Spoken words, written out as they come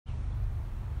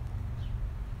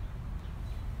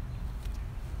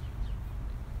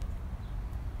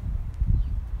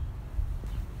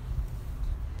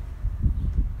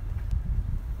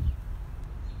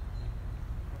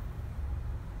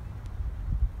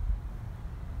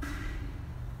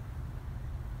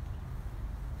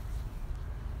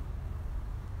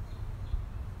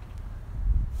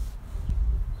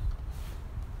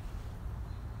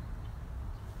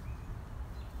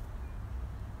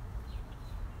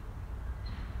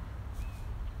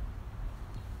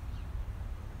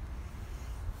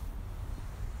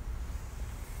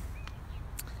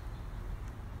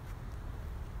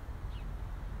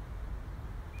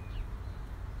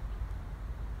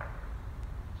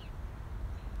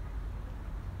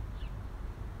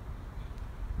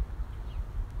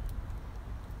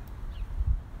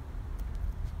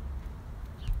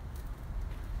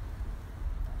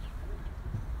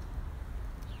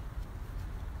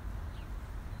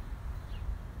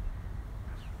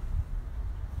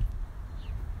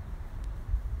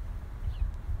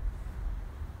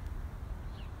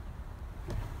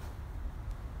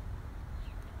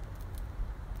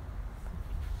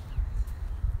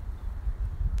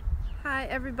Hi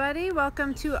everybody,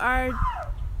 welcome to our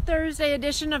Thursday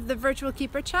edition of the Virtual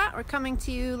Keeper Chat. We're coming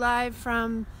to you live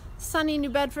from sunny New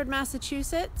Bedford,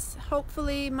 Massachusetts.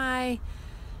 Hopefully my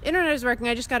internet is working.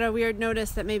 I just got a weird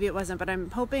notice that maybe it wasn't, but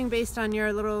I'm hoping based on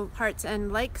your little hearts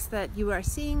and likes that you are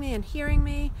seeing me and hearing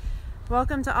me.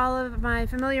 Welcome to all of my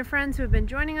familiar friends who have been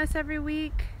joining us every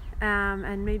week,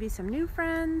 and maybe some new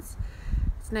friends.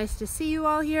 It's nice to see you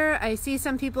all here. I see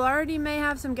some people already may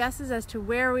have some guesses as to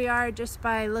where we are just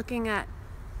by looking at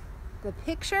the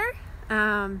picture.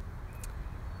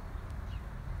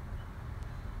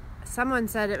 Someone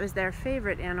said it was their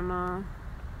favorite animal.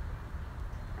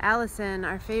 Allison,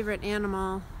 our favorite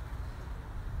animal.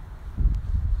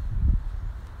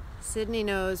 Sydney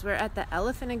knows we're at the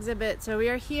elephant exhibit. So we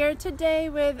are here today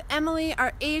with Emily,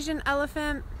 our Asian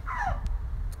elephant.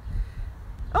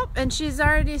 Oh, and she's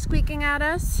already squeaking at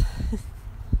us.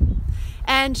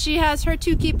 And she has her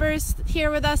two keepers here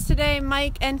with us today,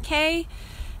 Mike and Kay.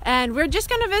 And we're just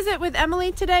going to visit with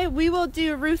Emily today. We will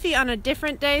do Ruthie on a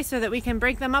different day so that we can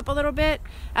break them up a little bit.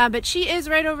 But she is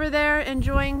right over there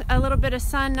enjoying a little bit of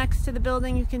sun next to the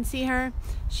building. You can see her.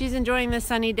 She's enjoying this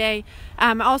sunny day.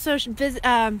 Also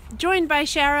joined by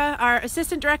Shara, our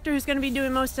assistant director, who's going to be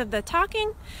doing most of the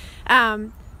talking.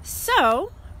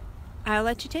 So I'll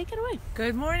let you take it away.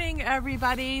 Good morning,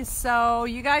 everybody. So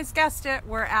you guys guessed it.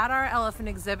 We're at our elephant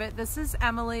exhibit. This is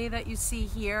Emily that you see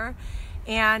here.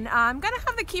 And I'm going to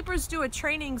have the keepers do a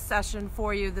training session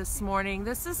for you this morning.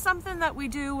 This is something that we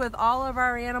do with all of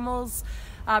our animals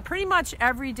pretty much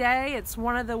every day. It's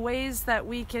one of the ways that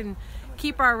we can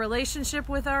keep our relationship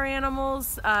with our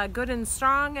animals good and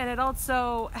strong, and it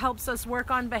also helps us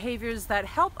work on behaviors that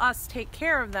help us take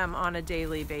care of them on a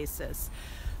daily basis.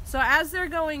 So as they're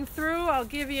going through, I'll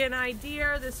give you an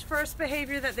idea. This first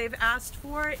behavior that they've asked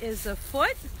for is a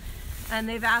foot. And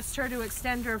they've asked her to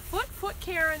extend her foot. Foot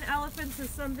care in elephants is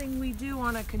something we do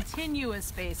on a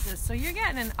continuous basis. So you're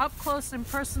getting an up close and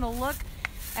personal look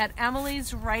at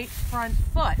Emily's right front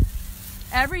foot.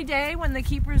 Every day when the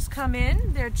keepers come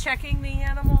in, they're checking the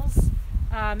animals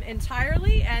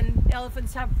entirely, and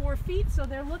elephants have 4 feet, so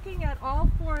they're looking at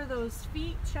all 4 of those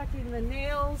feet, checking the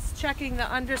nails, checking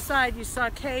the underside. You saw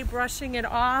Kay brushing it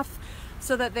off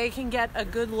so that they can get a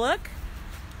good look.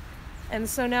 And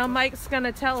so now Mike's going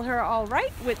to tell her all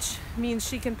right, which means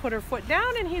she can put her foot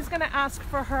down, and he's going to ask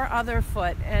for her other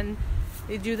foot. And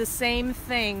they do the same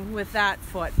thing with that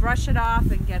foot. Brush it off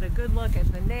and get a good look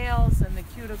at the nails and the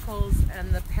cuticles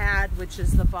and the pad, which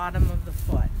is the bottom of the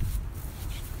foot.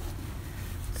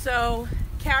 So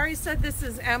Carrie said this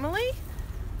is Emily.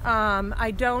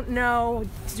 I don't know,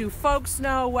 do folks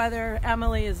know whether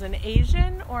Emily is an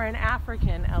Asian or an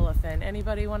African elephant?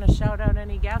 Anybody want to shout out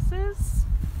any guesses?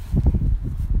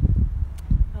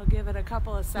 I'll give it a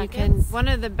couple of seconds. One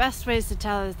of the best ways to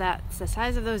tell is that it's the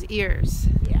size of those ears.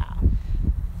 Yeah.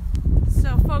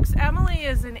 So folks, Emily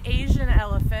is an Asian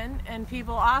elephant, and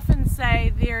people often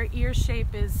say their ear shape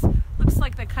looks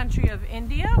like the country of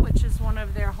India, which is one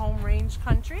of their home range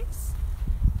countries.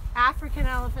 African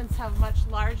elephants have much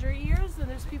larger ears, and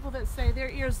there's people that say their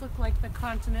ears look like the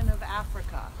continent of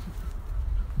Africa.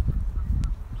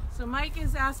 So Mike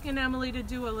is asking Emily to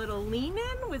do a little lean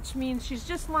in, which means she's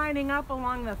just lining up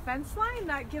along the fence line.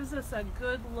 That gives us a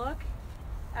good look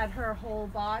at her whole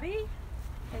body.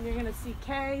 And you're going to see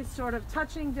Kay sort of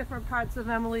touching different parts of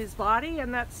Emily's body,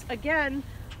 and that's again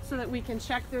so that we can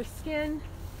check their skin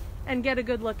and get a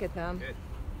good look at them. Good.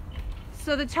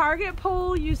 So the target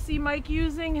pole you see Mike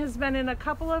using has been in a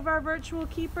couple of our virtual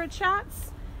keeper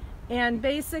chats, and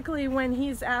basically when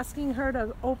he's asking her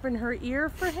to open her ear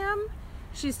for him,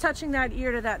 she's touching that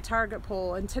ear to that target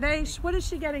pole. And today, what is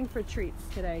she getting for treats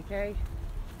today, Kay?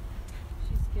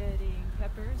 She's getting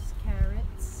peppers,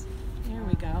 carrots. There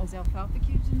we go. There's alfalfa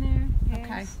cubes in there. Pears.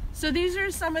 Okay. So these are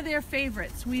some of their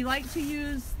favorites. We like to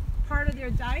use part of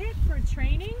their diet for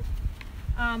training.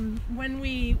 When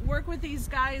we work with these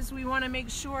guys, we want to make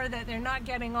sure that they're not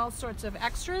getting all sorts of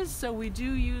extras, so we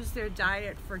do use their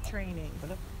diet for training.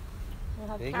 We'll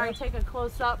have Carrie take a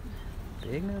close-up.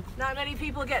 Not many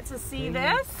people get to see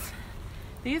this.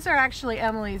 These are actually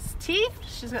Emily's teeth.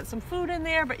 She's got some food in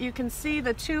there, but you can see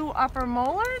the 2 upper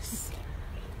molars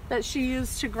that she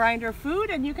used to grind her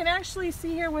food, and you can actually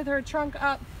see here with her trunk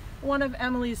up one of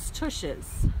Emily's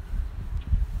tushes.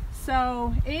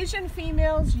 So Asian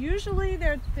females, usually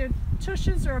their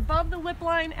tushes are above the lip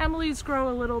line. Emily's grow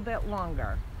a little bit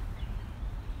longer.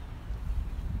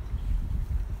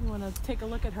 You want to take a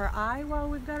look at her eye while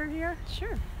we've got her here?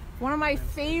 Sure. One of my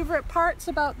favorite parts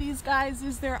about these guys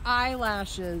is their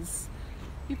eyelashes.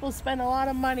 People spend a lot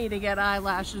of money to get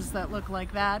eyelashes that look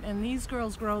like that, and these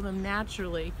girls grow them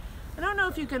naturally. I don't know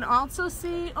if you can also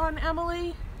see on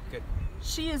Emily. Good.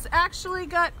 She has actually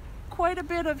got quite a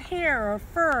bit of hair or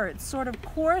fur. It's sort of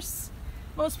coarse.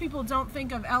 Most people don't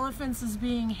think of elephants as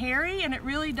being hairy, and it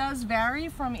really does vary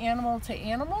from animal to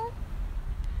animal.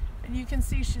 And you can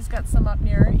see she's got some up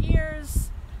near her ears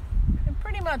and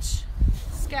pretty much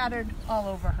scattered all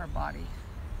over her body.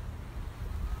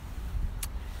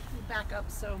 Back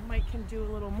up so Mike can do a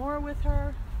little more with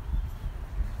her.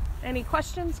 Any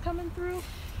questions coming through?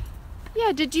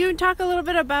 Yeah, did you talk a little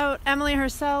bit about Emily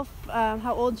herself,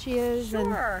 how old she is?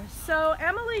 Sure. So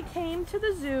Emily came to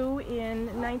the zoo in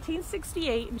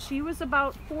 1968, and she was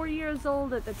about 4 years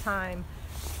old at the time.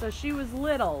 So she was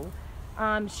little.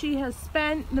 She has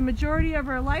spent the majority of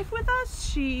her life with us.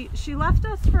 She left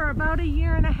us for about 1.5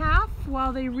 years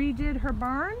while they redid her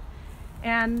barn,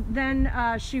 and then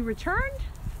she returned,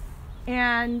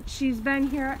 and she's been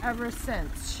here ever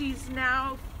since. She's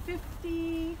now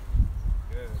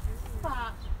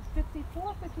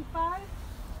 54, 55?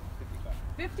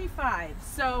 55.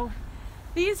 So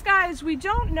these guys, we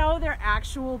don't know their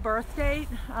actual birth date.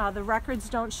 The records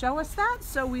don't show us that.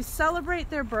 So we celebrate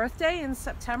their birthday in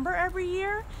September every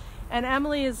year. And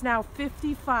Emily is now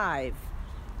 55.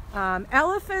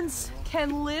 Elephants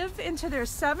can live into their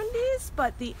 70s,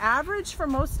 but the average for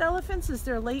most elephants is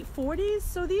their late 40s.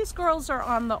 So these girls are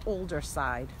on the older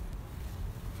side.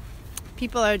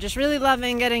 People are just really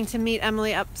loving getting to meet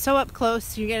Emily up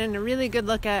close. You're getting a really good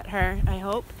look at her, I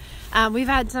hope. We've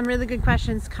had some really good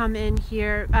questions come in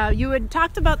here. You had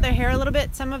talked about their hair a little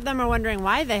bit. Some of them are wondering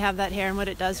why they have that hair and what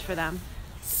it does for them.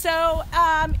 So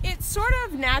it sort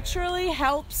of naturally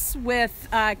helps with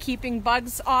keeping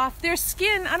bugs off. Their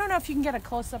skin, I don't know if you can get a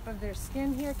close-up of their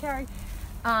skin here, Carrie.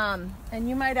 And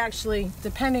you might actually,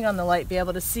 depending on the light, be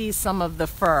able to see some of the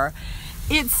fur.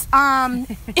 It's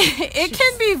it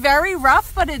can be very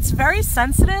rough, but it's very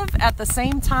sensitive at the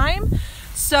same time.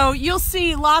 So you'll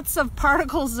see lots of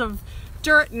particles of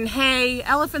dirt and hay.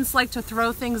 Elephants like to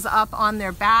throw things up on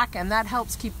their back, and that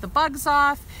helps keep the bugs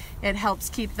off. It helps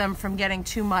keep them from getting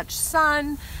too much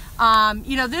sun.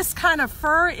 You know, this kind of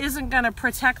fur isn't going to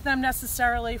protect them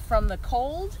necessarily from the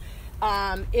cold.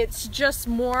 It's just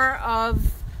more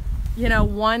of, you know,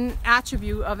 one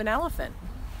attribute of an elephant.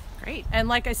 Great. And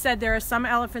like I said, there are some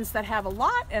elephants that have a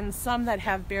lot and some that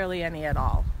have barely any at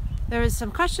all. There was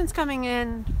some questions coming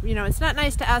in. You know, it's not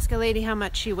nice to ask a lady how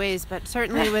much she weighs, but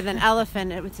certainly with an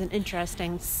elephant, it was an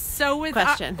interesting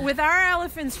question. With our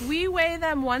elephants, we weigh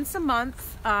them once a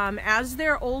month. As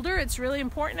they're older, it's really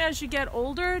important as you get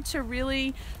older to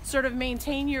really sort of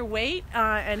maintain your weight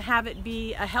and have it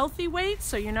be a healthy weight,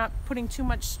 so you're not putting too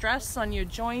much stress on your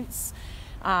joints,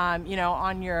 you know,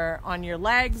 on your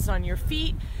legs, on your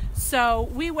feet. So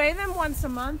we weigh them once a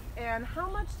month. And how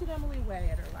much did Emily weigh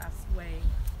at her last weigh?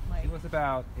 It was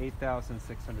about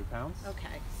 8,600 pounds.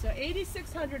 Okay, so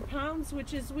 8,600 pounds,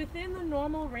 which is within the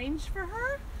normal range for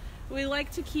her. We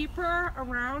like to keep her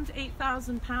around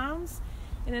 8,000 pounds.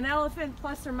 And an elephant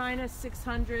plus or minus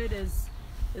 600 is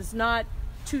not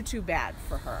too bad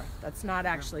for her. That's not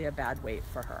actually a bad weight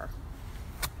for her.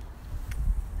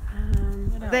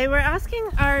 They were asking,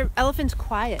 are elephants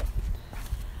quiet?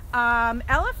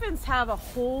 Elephants have a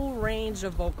whole range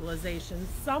of vocalizations.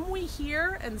 Some we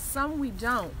hear and some we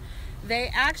don't. They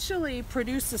actually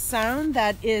produce a sound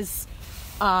that is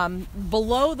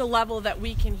below the level that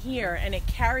we can hear, and it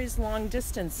carries long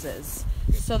distances.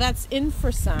 So that's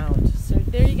infrasound. So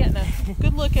there you're getting a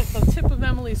good look at the tip of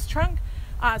Emily's trunk.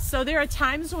 So there are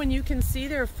times when you can see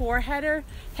their forehead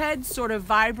sort of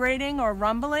vibrating or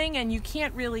rumbling, and you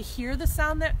can't really hear the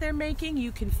sound that they're making.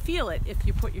 You can feel it if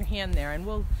you put your hand there, and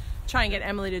we'll try and get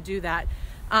Emily to do that.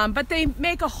 But they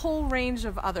make a whole range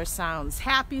of other sounds,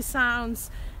 happy sounds.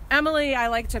 Emily, I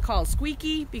like to call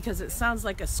squeaky because it sounds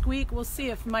like a squeak. We'll see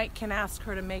if Mike can ask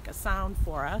her to make a sound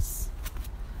for us.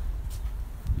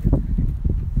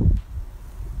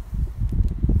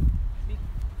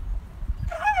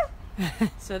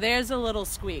 So there's a little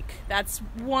squeak. That's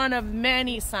one of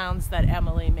many sounds that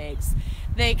Emily makes.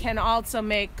 They can also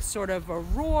make sort of a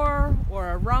roar or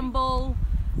a rumble,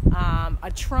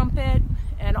 a trumpet,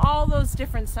 and all those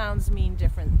different sounds mean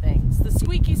different things. The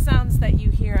squeaky sounds that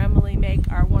you hear Emily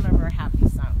make are one of her happy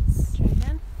sounds. Try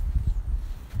again.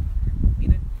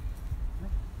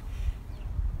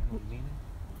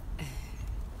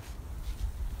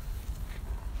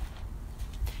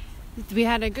 We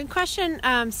had a good question.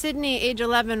 Sydney, age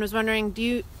 11, was wondering,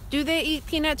 do they eat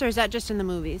peanuts, or is that just in the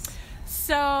movies?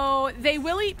 So they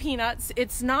will eat peanuts.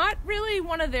 It's not really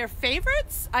one of their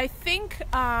favorites. I think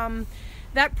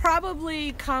That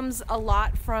probably comes a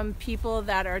lot from people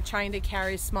that are trying to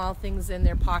carry small things in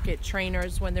their pocket,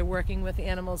 trainers, when they're working with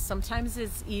animals. Sometimes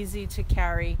it's easy to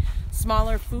carry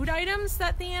smaller food items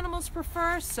that the animals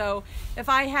prefer. So if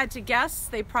I had to guess,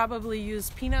 they probably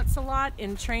use peanuts a lot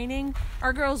in training.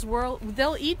 Our girls,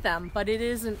 they'll eat them, but it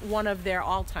isn't one of their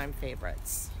all-time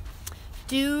favorites.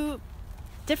 Do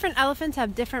different elephants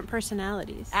have different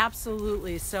personalities?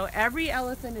 Absolutely. So every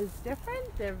elephant is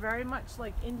different. They're very much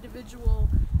like individual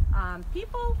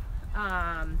people.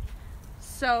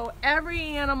 So every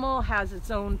animal has its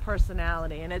own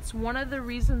personality, and it's one of the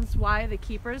reasons why the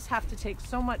keepers have to take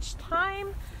so much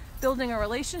time building a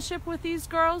relationship with these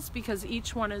girls, because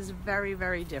each one is very,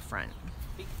 very different.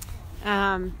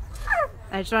 I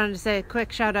just wanted to say a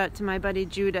quick shout out to my buddy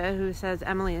Judah, who says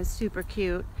Emily is super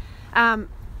cute.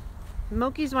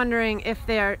 Moki's wondering if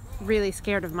they're really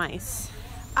scared of mice.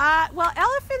 Well,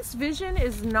 elephants' vision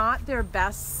is not their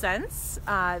best sense.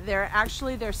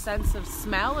 Their sense of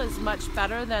smell is much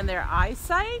better than their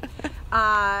eyesight.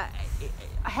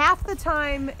 Half the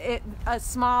time,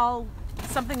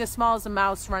 something as small as a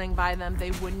mouse running by them,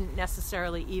 they wouldn't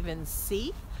necessarily even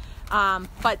see.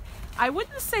 But I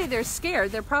wouldn't say they're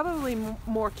scared. They're probably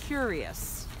more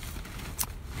curious.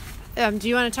 Do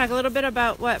you want to talk a little bit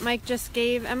about what Mike just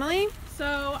gave Emily?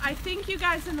 So I think you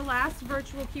guys in the last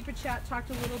virtual keeper chat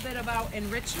talked a little bit about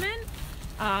enrichment.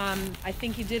 I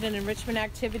think you did an enrichment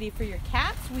activity for your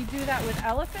cats. We do that with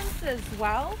elephants as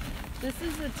well. This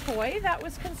is a toy that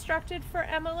was constructed for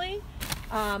Emily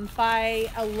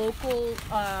by a local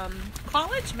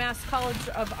college, Mass College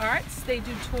of Arts. They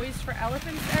do toys for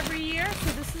elephants every year.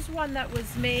 So this is one that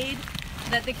was made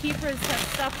that the keepers have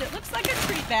stuffed. It looks like a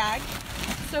treat bag.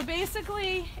 So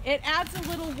basically, it adds a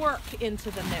little work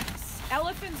into the mix.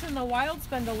 Elephants in the wild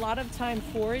spend a lot of time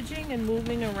foraging and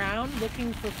moving around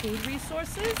looking for food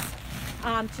resources.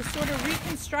 To sort of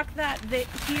reconstruct that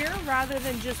here, rather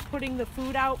than just putting the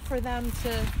food out for them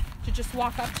to just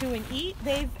walk up to and eat,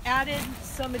 they've added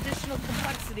some additional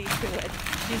complexity to it.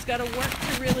 She's got to work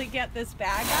to really get this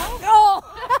bag out.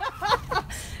 Oh!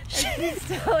 She's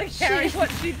telling Carrie what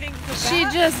she thinks of that. She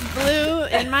just blew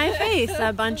in my face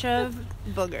a bunch of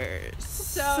boogers.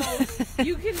 So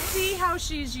you can see how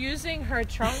she's using her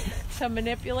trunk to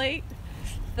manipulate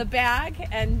the bag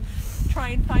and try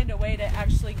and find a way to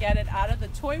actually get it out of the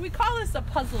toy. We call this a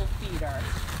puzzle feeder.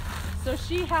 So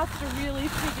she has to really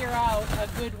figure out a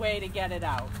good way to get it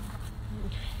out.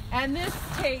 And this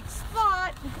takes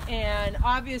thought and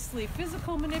obviously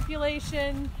physical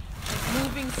manipulation,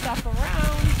 moving stuff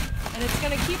around, and it's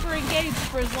going to keep her engaged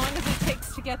for as long as it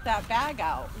takes to get that bag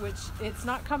out, which it's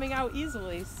not coming out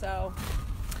easily. So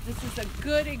this is a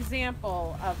good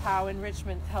example of how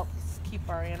enrichment helps keep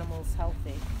our animals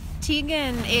healthy.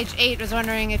 Tegan, age 8, was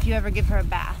wondering if you ever give her a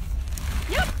bath.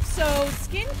 Yep, so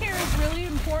skincare is really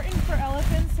important for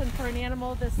elephants and for an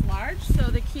animal this large. So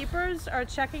the keepers are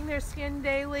checking their skin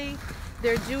daily.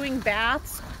 They're doing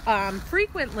baths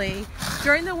frequently.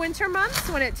 During the winter months,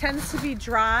 when it tends to be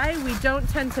dry, we don't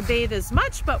tend to bathe as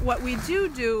much, but what we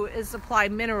do is apply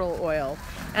mineral oil,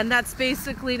 and that's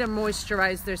basically to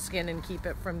moisturize their skin and keep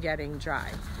it from getting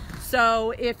dry.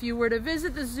 So if you were to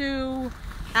visit the zoo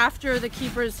after the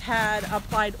keepers had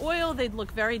applied oil, they'd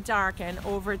look very dark, and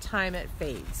over time it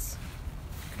fades.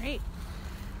 Great.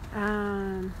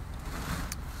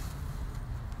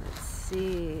 Let's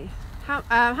see.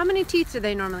 How many teeth do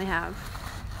they normally have?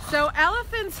 So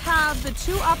elephants have the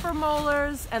 2 upper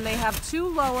molars, and they have 2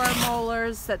 lower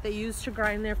molars that they use to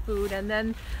grind their food, and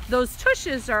then those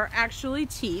tushes are actually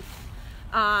teeth.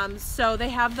 So they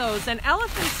have those, and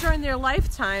elephants during their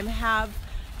lifetime have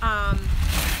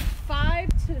 5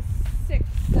 to 6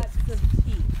 sets of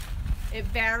teeth. It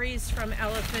varies from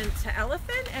elephant to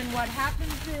elephant, and what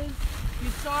happens is, you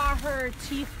saw her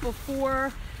teeth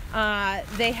before,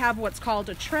 they have what's called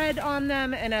a tread on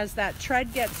them, and as that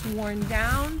tread gets worn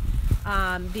down,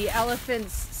 the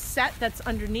elephant's set that's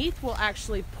underneath will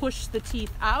actually push the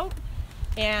teeth out,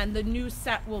 and the new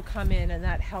set will come in, and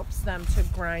that helps them to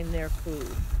grind their food.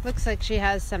 Looks like she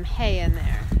has some hay in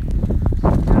there.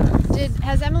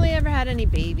 Has Emily ever had any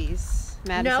babies?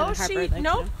 Madison,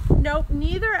 Nope.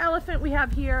 Neither elephant we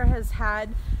have here has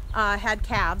had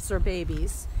calves or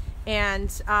babies. And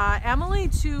Emily,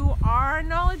 to our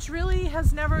knowledge, really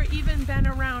has never even been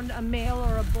around a male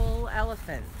or a bull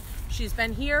elephant. She's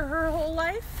been here her whole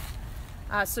life,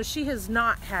 so she has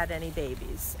not had any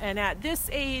babies. And at this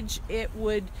age,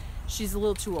 she's a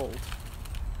little too old.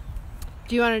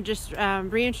 Do you want to just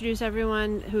reintroduce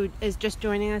everyone who is just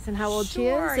joining us and how old she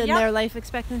is and yep. their life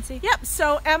expectancy? Yep,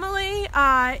 so Emily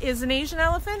is an Asian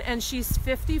elephant, and she's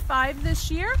 55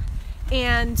 this year.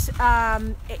 And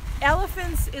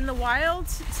elephants in the wild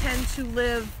tend to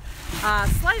live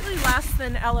slightly less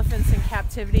than elephants in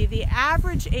captivity. The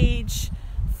average age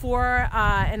for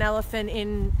an elephant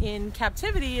in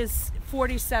captivity is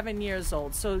 47 years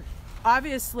old. So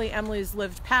obviously Emily's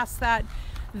lived past that.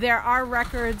 There are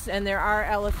records and there are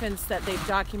elephants that they've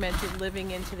documented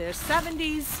living into their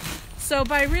 70s. So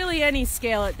by really any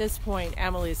scale at this point,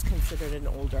 Emily's considered an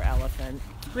older elephant.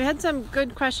 We had some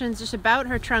good questions just about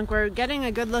her trunk. We're getting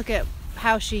a good look at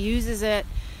how she uses it.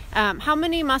 How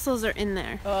many muscles are in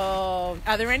there? Oh,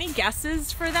 are there any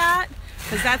guesses for that?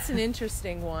 Because that's an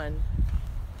interesting one.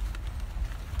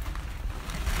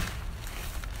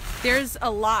 There's a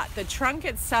lot. The trunk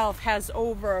itself has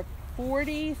over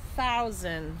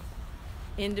 40,000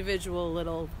 individual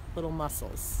little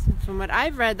muscles. From what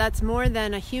I've read, that's more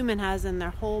than a human has in their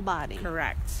whole body.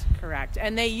 Correct.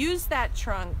 And they use that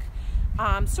trunk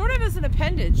sort of as an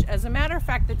appendage. As a matter of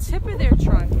fact, the tip of their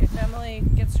trunk, if Emily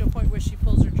gets to a point where she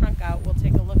pulls her trunk out, we'll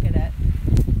take a look at it.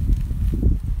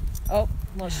 Oh,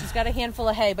 well, she's got a handful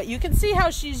of hay, but you can see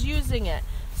how she's using it.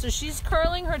 So she's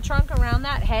curling her trunk around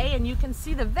that hay, and you can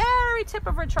see the very tip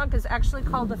of her trunk is actually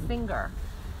called a finger.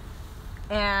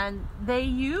 And they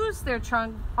use their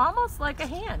trunk almost like a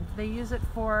hand. They use it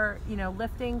for,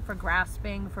 lifting, for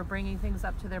grasping, for bringing things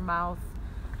up to their mouth,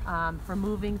 for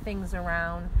moving things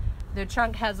around. Their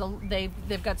trunk has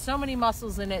they've got so many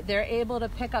muscles in it, they're able to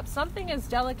pick up something as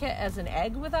delicate as an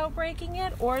egg without breaking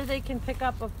it, or they can pick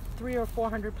up a 300 or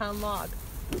 400 pound log.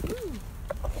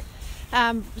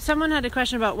 Someone had a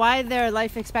question about why their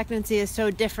life expectancy is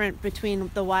so different between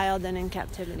the wild and in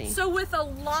captivity. So with a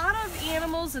lot of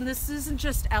animals, and this isn't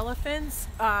just elephants,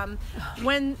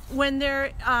 when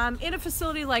they're in a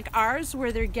facility like ours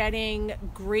where they're getting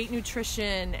great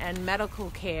nutrition and medical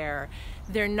care,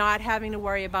 they're not having to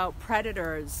worry about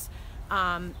predators,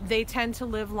 they tend to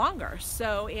live longer.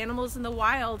 So animals in the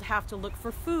wild have to look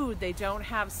for food. They don't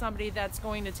have somebody that's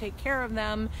going to take care of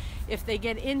them if they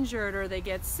get injured or they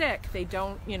get sick. They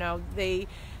don't,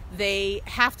 they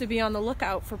have to be on the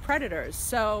lookout for predators.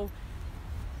 So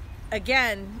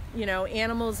again,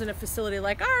 animals in a facility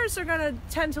like ours are going to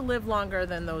tend to live longer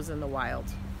than those in the wild.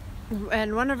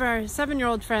 And one of our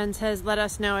 7-year-old friends has let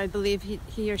us know, I believe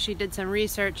he or she did some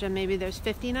research, and maybe there's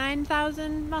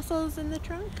 59,000 muscles in the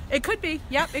trunk? It could be.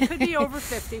 Yep, it could be over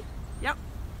 50. Yep.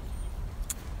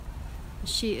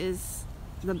 She is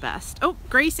the best. Oh,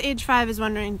 Grace, age 5, is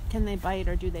wondering, can they bite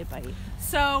or do they bite?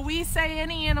 So we say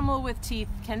any animal with teeth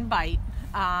can bite.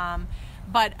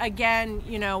 But again,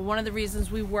 one of the reasons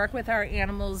we work with our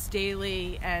animals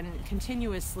daily and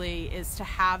continuously is to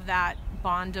have that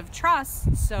bond of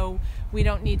trust, so we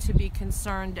don't need to be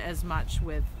concerned as much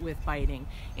with biting.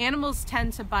 Animals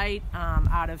tend to bite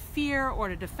out of fear or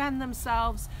to defend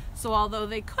themselves, so although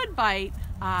they could bite,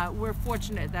 we're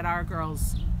fortunate that our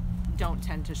girls don't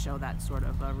tend to show that sort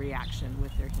of a reaction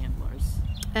with their handlers.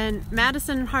 And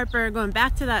Madison and Harper, going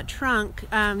back to that trunk,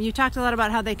 you talked a lot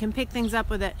about how they can pick things up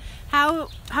with it. How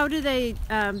do they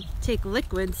take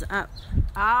liquids up?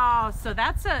 Oh, so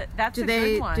that's a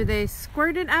good one. Do they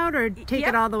squirt it out or take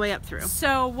it all the way up through?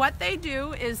 So what they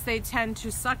do is they tend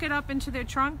to suck it up into their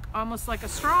trunk almost like a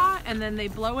straw, and then they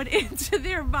blow it into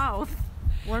their mouth.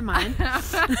 Or mine.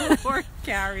 Or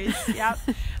Carrie's, yep.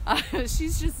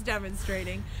 She's just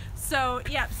demonstrating. So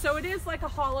it is like a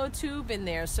hollow tube in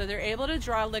there, so they're able to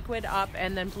draw liquid up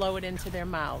and then blow it into their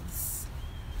mouths.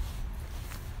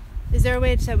 Is there a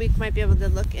way that we might be able to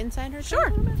look inside her?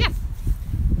 Sure, yes.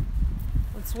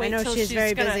 Let's wait. I know she's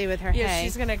very busy with her hay. Yeah,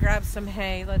 she's gonna grab some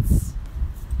hay. Let's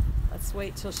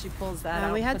wait till she pulls that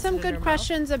out. We had some good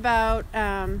questions about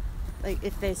like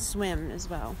if they swim as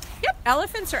well. Yep,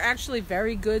 elephants are actually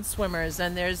very good swimmers,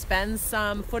 and there's been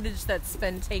some footage that's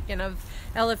been taken of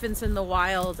elephants in the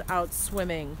wild out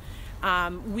swimming.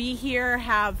 We here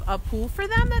have a pool for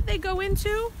them that they go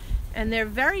into, and they're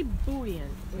very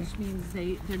buoyant, which means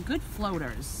they're good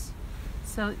floaters.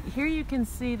 So here you can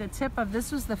see the tip of,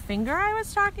 this was the finger I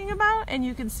was talking about, and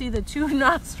you can see the 2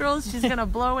 nostrils. She's gonna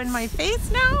blow in my face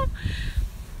now.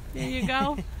 There you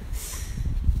go.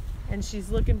 And she's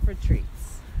looking for treats.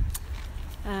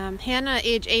 Hannah,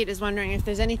 age 8, is wondering if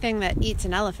there's anything that eats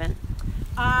an elephant.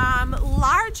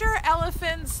 Larger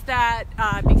elephants that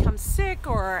become sick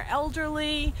or are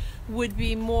elderly would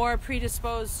be more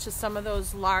predisposed to some of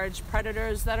those large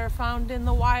predators that are found in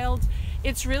the wild.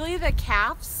 It's really the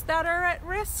calves that are at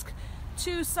risk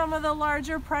to some of the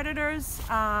larger predators.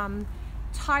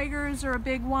 Tigers are a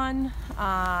big one.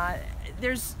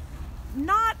 There's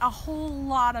not a whole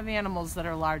lot of animals that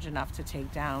are large enough to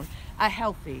take down a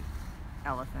healthy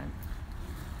elephant.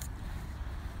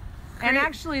 And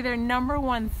actually their number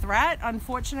one threat,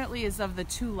 unfortunately, is of the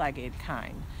two-legged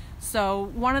kind.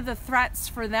 So one of the threats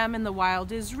for them in the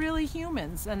wild is really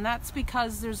humans, and that's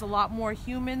because there's a lot more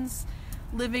humans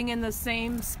living in the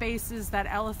same spaces that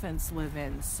elephants live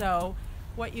in. So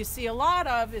what you see a lot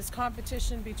of is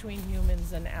competition between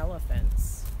humans and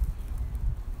elephants.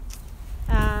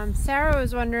 Sarah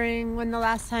was wondering when the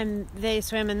last time they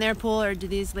swam in their pool, or do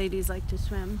these ladies like to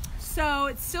swim? So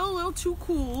it's still a little too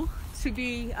cool to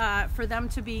be for them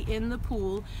to be in the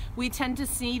pool. We tend to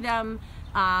see them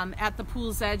at the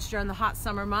pool's edge during the hot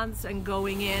summer months and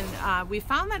going in. We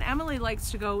found that Emily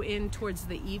likes to go in towards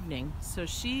the evening, so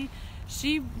she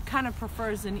kind of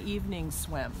prefers an evening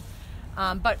swim.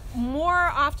 But more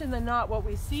often than not, what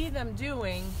we see them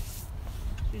doing,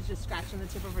 she's just scratching the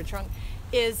tip of her trunk,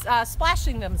 is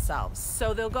splashing themselves.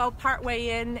 So they'll go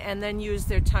partway in and then use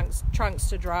their trunks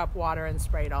to draw up water and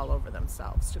spray it all over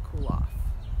themselves to cool off.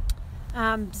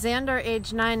 Xander,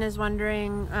 age 9, is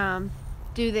wondering,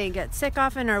 do they get sick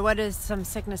often, or what is some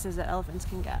sicknesses that elephants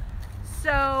can get?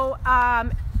 So,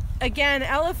 again,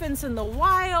 elephants in the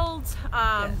wild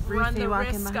run the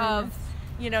risk of,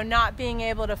 not being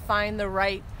able to find the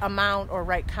right amount or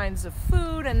right kinds of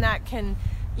food, and that can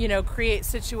create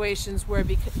situations where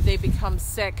they become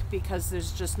sick because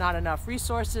there's just not enough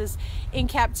resources. In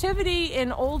captivity,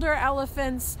 in older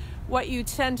elephants, what you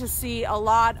tend to see a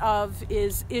lot of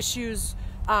is issues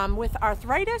with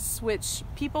arthritis, which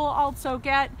people also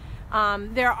get.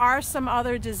 There are some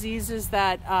other diseases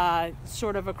that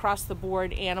sort of across the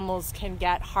board animals can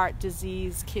get: heart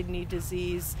disease, kidney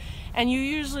disease, and you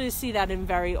usually see that in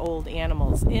very old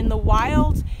animals. In the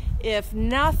wild, if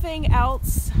nothing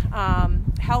else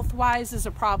health-wise is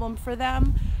a problem for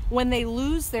them, when they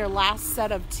lose their last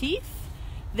set of teeth,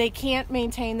 they can't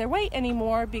maintain their weight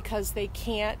anymore because they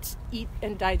can't eat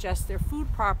and digest their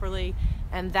food properly,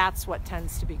 and that's what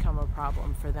tends to become a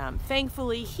problem for them.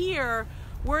 Thankfully here,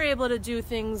 we're able to do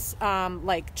things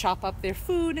like chop up their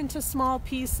food into small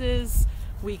pieces.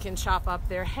 We can chop up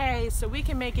their hay, so we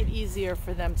can make it easier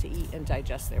for them to eat and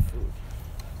digest their food.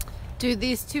 Do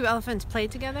these two elephants play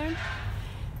together?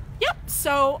 Yep.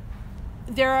 So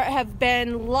there have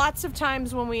been lots of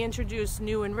times when we introduce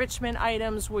new enrichment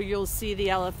items where you'll see the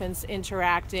elephants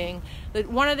interacting.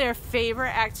 One of their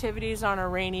favorite activities on a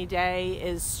rainy day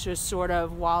is to sort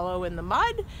of wallow in the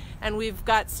mud, and we've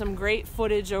got some great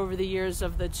footage over the years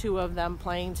of the two of them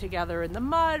playing together in the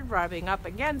mud, rubbing up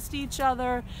against each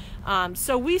other.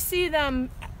 So we see them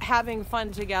having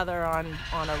fun together on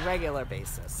a regular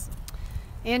basis.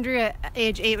 Andrea,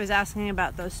 age 8, was asking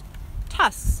about those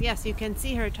tusks. Yes, you can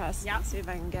see her tusks. Yep. Let's see if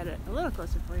I can get it a little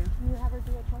closer for you. Can you have her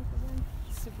do a trunk again?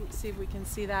 See if we can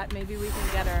see that. Maybe we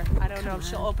can get her. I don't know if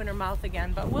she'll open her mouth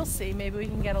again, but we'll see. Maybe we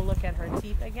can get a look at her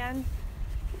teeth again.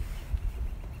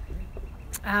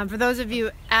 For those of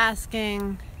you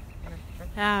asking,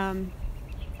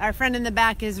 our friend in the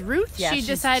back is Ruth. Yeah, she she's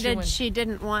decided chewing. she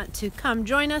didn't want to come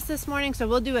join us this morning, so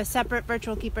we'll do a separate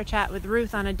virtual keeper chat with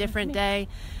Ruth on a different day.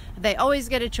 They always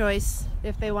get a choice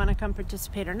if they want to come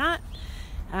participate or not.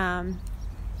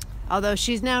 Although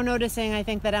she's now noticing, I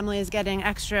think, that Emily is getting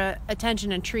extra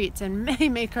attention and treats and may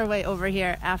make her way over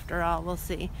here after all. We'll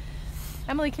see.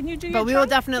 Emily, can you do your But we will trunk?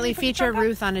 definitely Can you put feature your trunk up?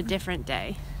 Ruth on a different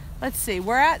day. Let's see.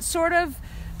 We're at sort of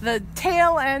the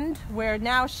tail end where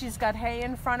now she's got hay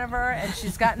in front of her and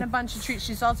she's gotten a bunch of treats.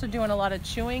 She's also doing a lot of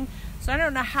chewing. So I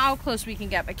don't know how close we can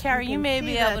get, but Carrie, you may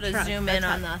be able to zoom in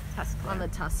on the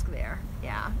tusk there.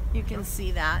 Yeah, you can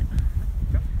see that.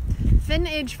 Finn,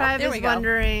 age 5, there is we go.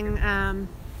 wondering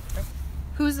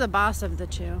who's the boss of the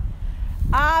two?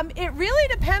 It really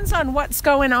depends on what's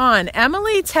going on.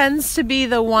 Emily tends to be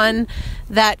the one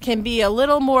that can be a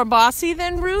little more bossy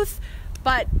than Ruth,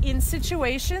 but in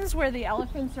situations where the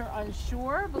elephants are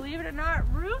unsure, believe it or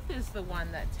not, Ruth is the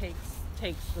one that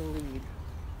takes the lead.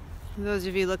 For those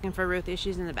of you looking for Ruthie,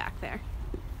 she's in the back there,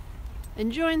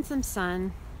 enjoying some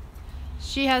sun.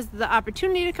 She has the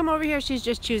opportunity to come over here. She's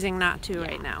just choosing not to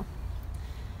right now.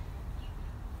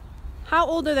 How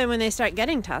old are they when they start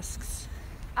getting tusks?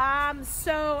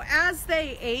 So as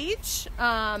they age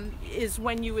is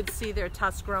when you would see their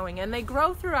tusks growing, and they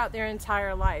grow throughout their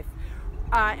entire life.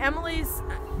 Emily's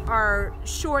are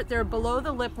short, they're below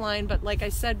the lip line, but like I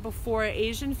said before,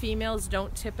 Asian females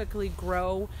don't typically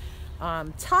grow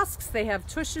tusks. They have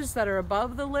tushes that are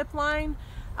above the lip line.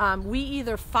 We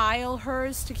either file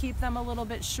hers to keep them a little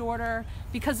bit shorter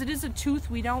because it is a tooth.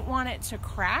 We don't want it to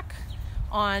crack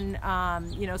on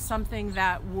something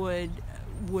that would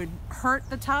hurt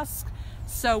the tusk,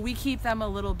 so we keep them a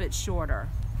little bit shorter.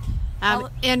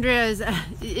 Andrea's,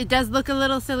 it does look a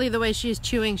little silly the way she's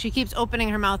chewing. She keeps opening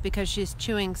her mouth because she's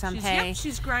chewing some hay. Yep,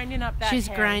 she's grinding up that She's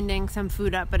hay. grinding some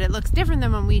food up, but it looks different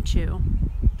than when we chew.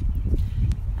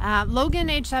 Logan,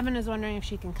 age 7, is wondering if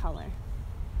she can color.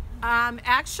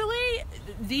 Actually,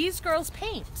 these girls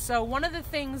paint. So one of the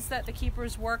things that the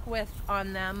keepers work with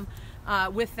them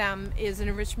is an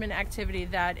enrichment activity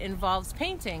that involves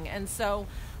painting. And so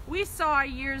we saw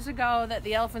years ago that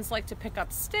the elephants like to pick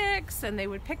up sticks, and they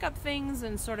would pick up things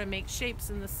and sort of make shapes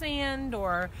in the sand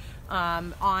or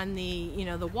on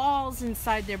the walls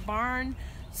inside their barn.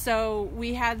 So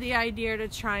we had the idea to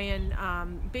try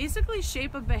and basically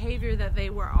shape a behavior that they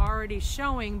were already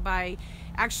showing by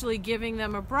actually giving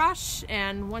them a brush,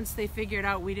 and once they figured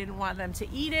out we didn't want them to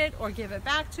eat it or give it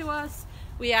back to us,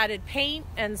 we added paint,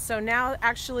 and so now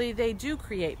actually they do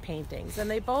create paintings,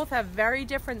 and they both have very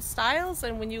different styles.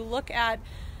 And when you look at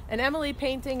an Emily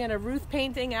painting and a Ruth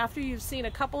painting, after you've seen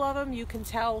a couple of them, you can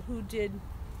tell who did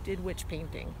which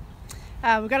painting.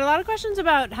 We've got a lot of questions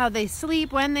about how they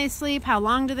sleep, when they sleep, how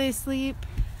long do they sleep.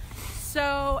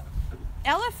 So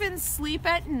elephants sleep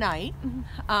at night,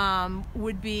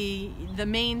 would be the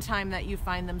main time that you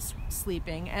find them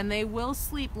sleeping, and they will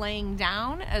sleep laying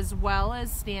down as well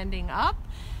as standing up.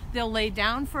 They'll lay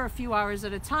down for a few hours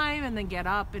at a time and then get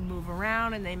up and move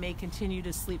around, and they may continue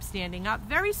to sleep standing up,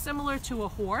 very similar to a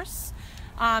horse.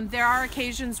 There are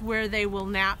occasions where they will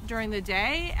nap during the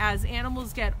day. As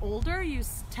animals get older, you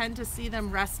tend to see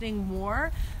them resting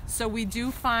more. So we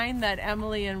do find that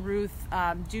Emily and Ruth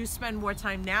do spend more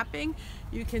time napping.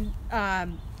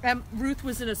 Ruth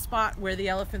was in a spot where the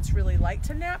elephants really like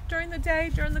to nap during the day,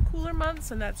 during the cooler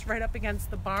months, and that's right up against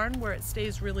the barn where it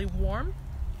stays really warm.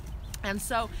 And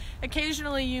so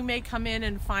occasionally you may come in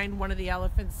and find one of the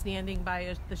elephants standing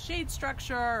by the shade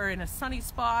structure or in a sunny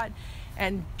spot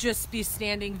and just be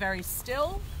standing very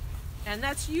still. And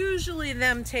that's usually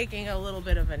them taking a little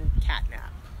bit of a cat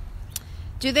nap.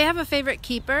 Do they have a favorite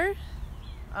keeper?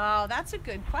 Oh, that's a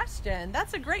good question.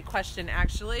 That's a great question,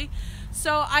 actually.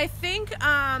 So I think,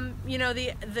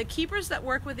 the keepers that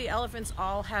work with the elephants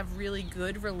all have really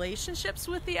good relationships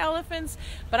with the elephants.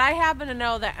 But I happen to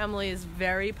know that Emily is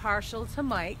very partial to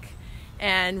Mike,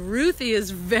 and Ruthie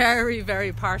is very,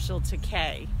 very partial to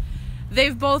Kay.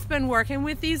 They've both been working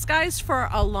with these guys for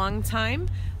a long time.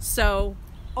 So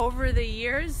over the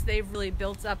years, they've really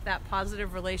built up that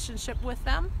positive relationship with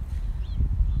them.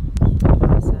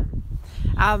 Awesome.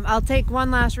 I'll take one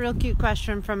last real cute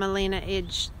question from Elena,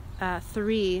 age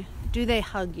 3. Do they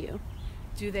hug you?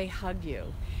 Do they hug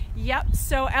you? Yep.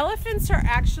 So elephants are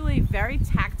actually very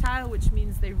tactile, which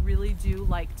means they really do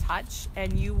like touch,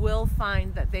 and you will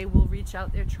find that they will reach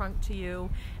out their trunk to you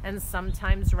and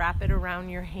sometimes wrap it around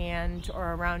your hand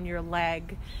or around your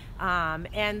leg.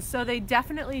 And so they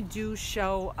definitely do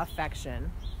show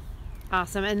affection.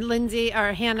 Awesome. And Lindsay,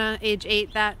 or Hannah, age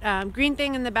 8, that green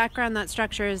thing in the background, that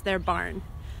structure is their barn.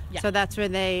 Yeah. So that's where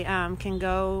they can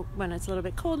go when it's a little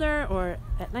bit colder or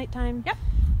at nighttime. Yep.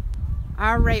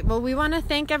 All right. Well, we want to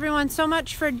thank everyone so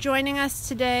much for joining us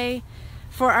today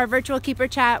for our virtual keeper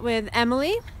chat with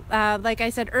Emily. Like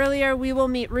I said earlier, we will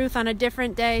meet Ruth on a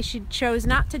different day. She chose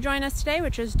not to join us today,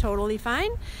 which is totally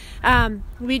fine.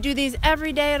 We do these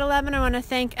every day at 11. I want to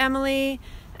thank Emily,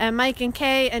 Mike and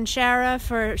Kay and Shara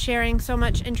for sharing so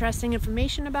much interesting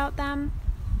information about them.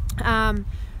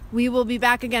 We will be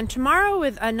back again tomorrow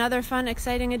with another fun,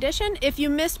 exciting edition. If you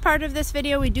missed part of this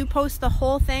video, we do post the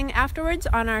whole thing afterwards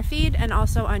on our feed and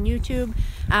also on YouTube.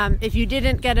 If you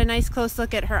didn't get a nice close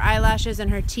look at her eyelashes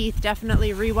and her teeth,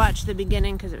 definitely rewatch the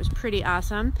beginning because it was pretty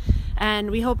awesome.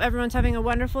 And we hope everyone's having a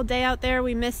wonderful day out there.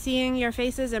 We miss seeing your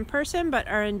faces in person, but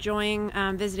are enjoying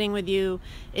visiting with you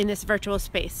in this virtual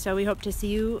space. So we hope to see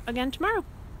you again tomorrow.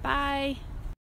 Bye.